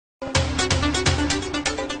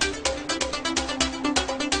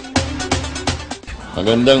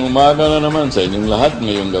Magandang umaga na naman sa inyong lahat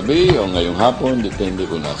ngayong gabi o ngayong hapon, depende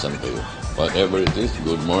kung nasan kayo. Whatever it is,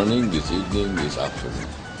 good morning, this evening, this afternoon.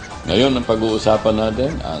 Ngayon, ang pag-uusapan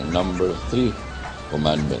natin ang number 3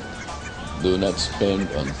 commandment. Do not spend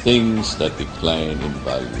on things that decline in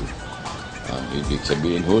value. Ang ibig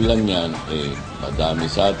sabihin ho lang yan, madami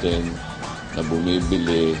sa atin na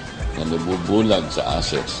bumibili, na nabubulag sa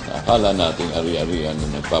assets. Akala nating ari-arian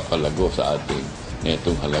na nagpapalago sa ating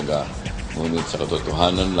netong halaga. Ngunit sa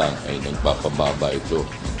katotohanan lang ay nagpapababa ito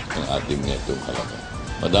ng ating netong halaga.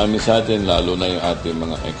 Madami sa atin, lalo na yung ating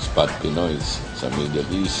mga expat Pinoys sa Middle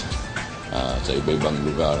East, sa iba-ibang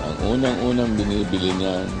lugar. Ang unang-unang binibili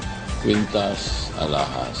niyan, kwintas,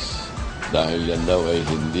 alahas. Dahil yan daw ay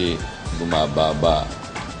hindi bumababa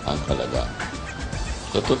ang halaga.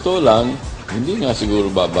 Sa totoo lang, hindi nga siguro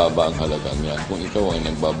bababa ang halagang yan kung ikaw ay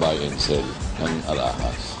nagbabuy and sell ng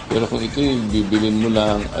alahas. Pero kung ito yung bibilin mo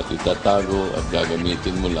lang at itatago at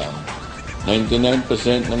gagamitin mo lang, 99%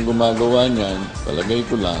 ng gumagawa niyan, palagay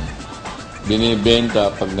ko lang,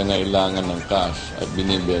 binibenta pag nangailangan ng cash at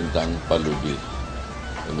binibenta ang palugi.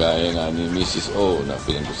 Kagaya nga ni Mrs. O na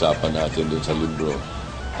pinag-usapan natin doon sa libro,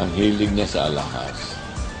 ang hilig niya sa alahas.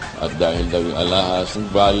 At dahil daw yung alahas,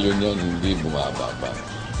 ang value niya hindi bumababa.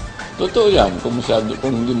 Totoo yan, kung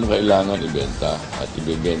hindi mo kailangan ibenta at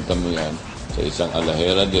ibibenta mo yan, sa isang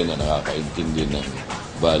alahera din na nakakaintindi ng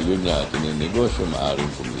value niya at ininegosyo,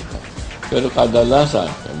 maaaring kumita. Pero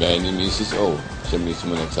kadalasan, kagaya ni Mrs. O, siya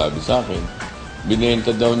mismo nagsabi sa akin,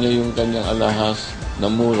 binenta daw niya yung kanyang alahas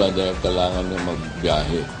na mura dahil kailangan niya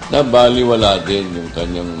magbiyahe. Nabaliwala din yung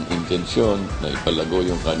kanyang intensyon na ipalago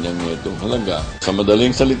yung kanyang netong halaga. Sa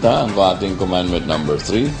madaling salita, ang ating commandment number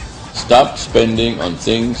 3, stop spending on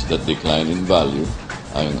things that decline in value.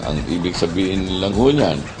 Ang ibig sabihin lang ho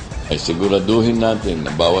niyan, ay siguraduhin natin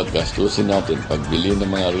na bawat gastusin natin pagbili ng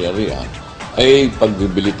mga ari-arian ay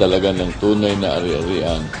pagbibili talaga ng tunay na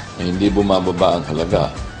ari-arian na hindi bumababa ang halaga.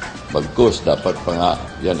 Bagkus, dapat pa nga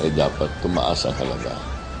yan ay dapat tumaas ang halaga.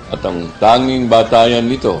 At ang tanging batayan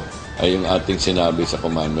nito ay yung ating sinabi sa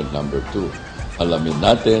commandment number 2. Alamin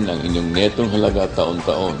natin ang inyong netong halaga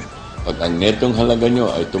taon-taon. Pag ang netong halaga nyo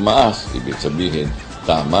ay tumaas, ibig sabihin,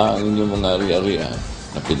 tama ang inyong mga ari-arian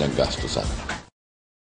na pinaggastusan.